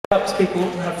Helps people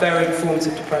who have varying forms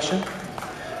of depression.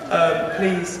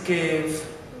 Please give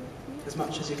as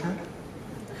much as you can,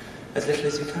 as little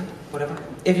as you can, whatever.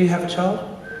 If you have a child,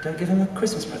 don't give him a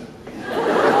Christmas present.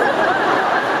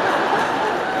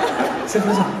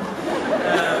 Simple as that.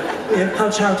 Yeah, how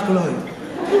charitable are you?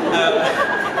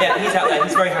 Yeah, he's out there,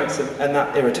 he's very handsome, and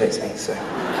that irritates me, so.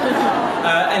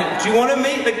 Anyway, do you want to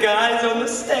meet the guys on the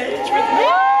stage with me?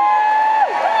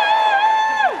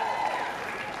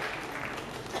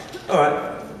 Alright,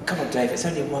 come on Dave, it's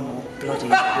only one more bloody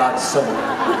like song.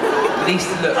 At least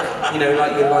look, you know,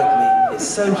 like you like me. It's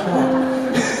so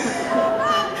hard.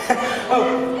 Oh,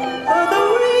 the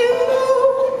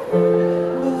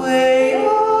rainbow, way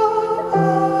off.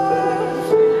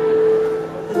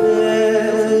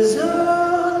 There's a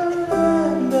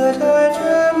land that I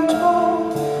dreamt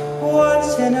of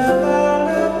once in a lullaby.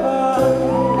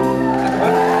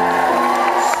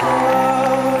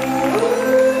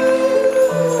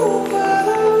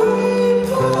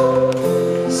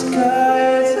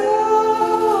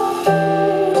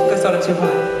 Too high.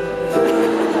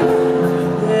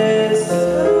 There's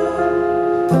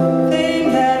something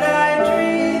that I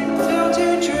dream till to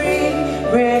dream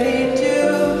really do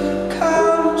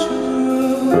come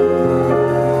true.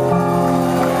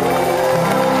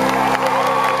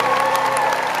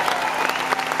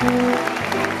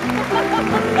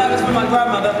 That was for my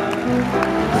grandmother.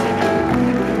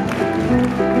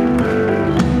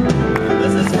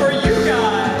 This is for you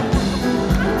guys.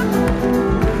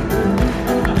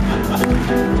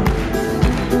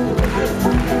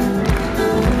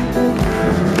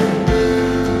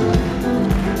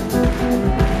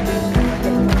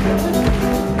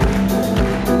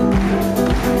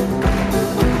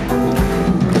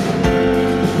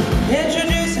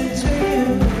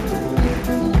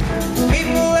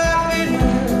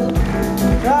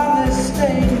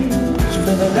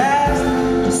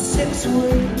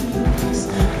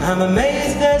 I'm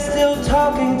amazed they're still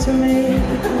talking to me.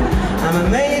 I'm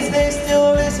amazed they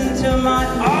still listen to my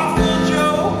awful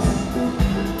jokes.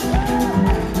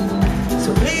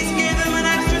 So please give them an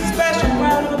extra special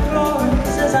round of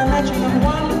applause as I mention them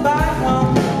one by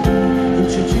one.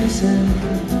 Introducing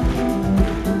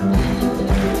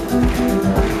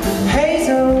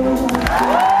Hazel.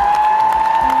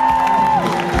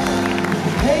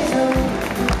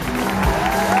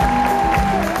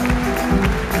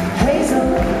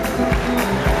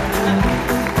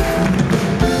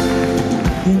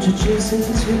 Introducing to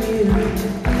you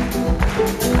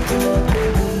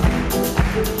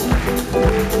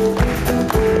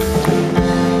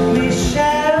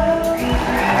Michelle.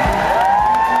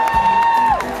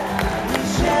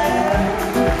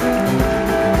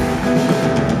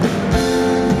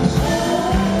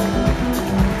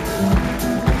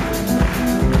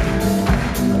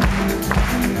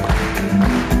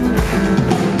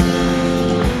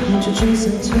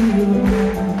 Introducing to you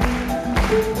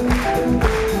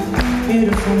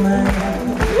beautiful man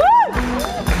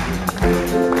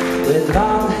with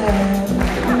long hair.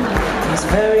 He's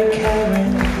very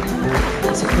caring.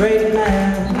 He's a great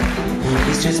man.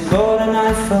 He's just bought an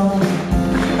iPhone.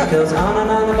 Goes on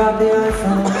and on about the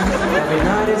iPhone. Every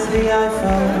night it's the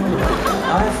iPhone.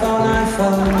 iPhone,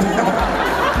 iPhone.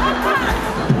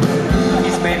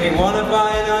 He's made me wanna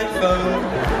buy an iPhone.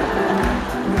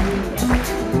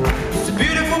 He's a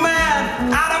beautiful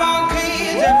man. Out of our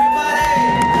keys, everybody.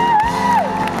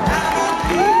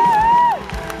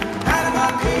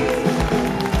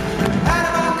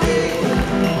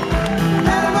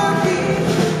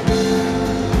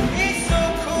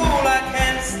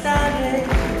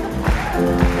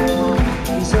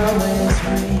 He's always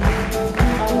free.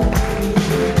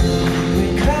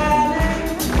 Reclining,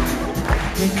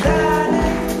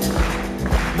 reclining,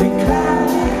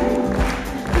 reclining,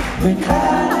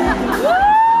 reclining,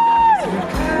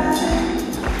 reclining,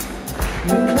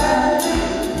 reclining.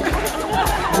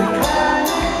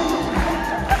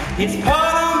 It's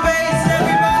part on bass,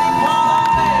 everybody, part on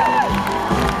bass.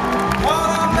 Part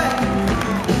on bass.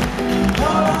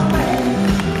 Part on bass.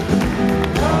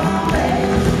 Part on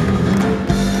bass.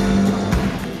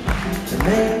 The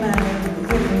main man, the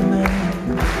rhythm man,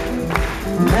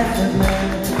 the method man,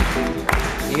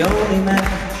 the only man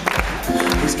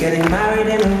who's getting married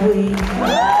in a week.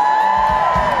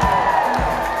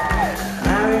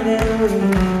 Married in a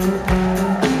week.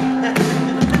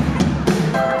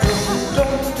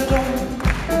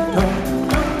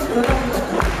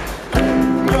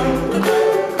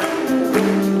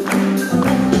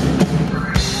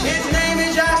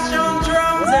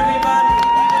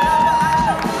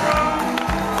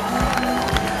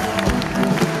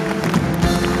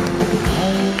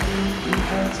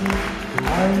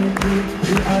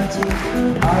 I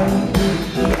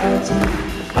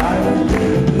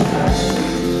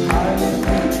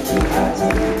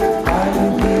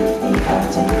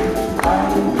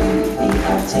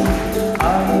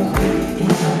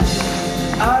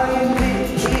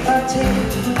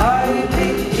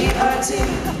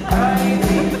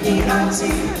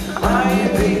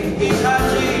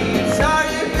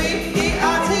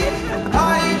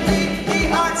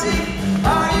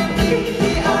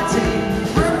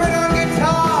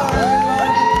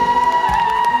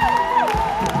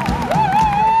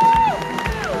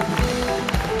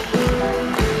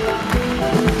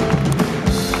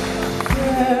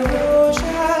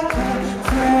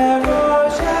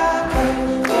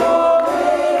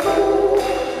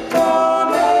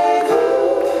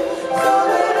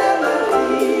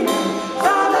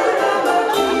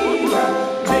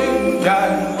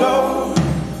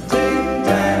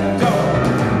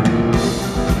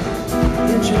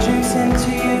Introducing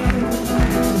to you,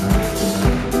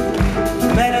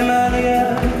 met him earlier,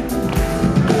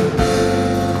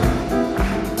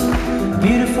 a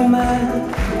beautiful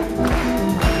man,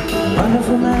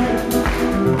 wonderful man.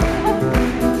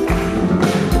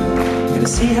 Gonna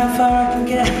see how far I can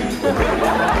get.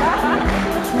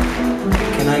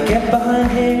 Can I get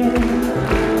behind him?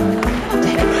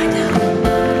 Take it right down.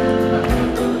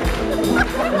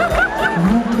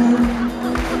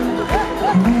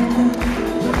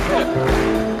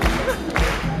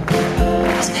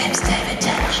 His name's David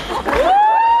Tennant.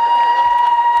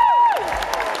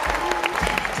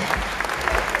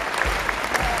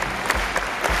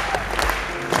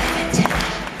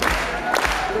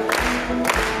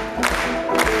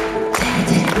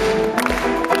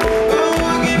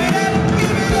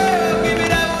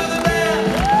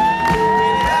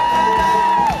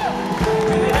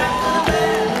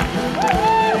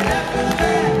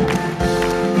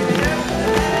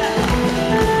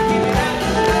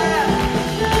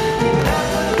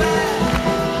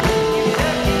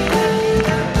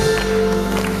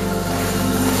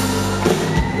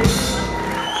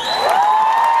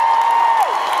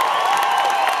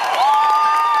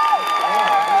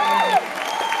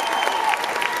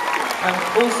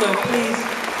 Also,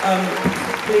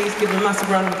 please give a massive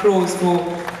round of applause for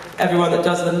everyone that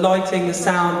does the lighting, the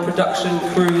sound, production,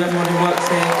 crew, everyone who works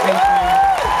here. Thank you.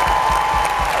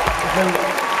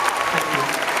 Thank you.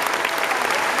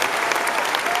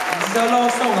 This is our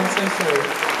last song, I'm so sorry.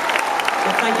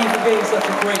 But thank you for being such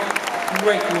a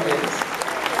great audience.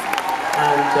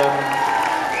 And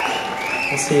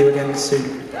I'll see you again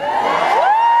soon.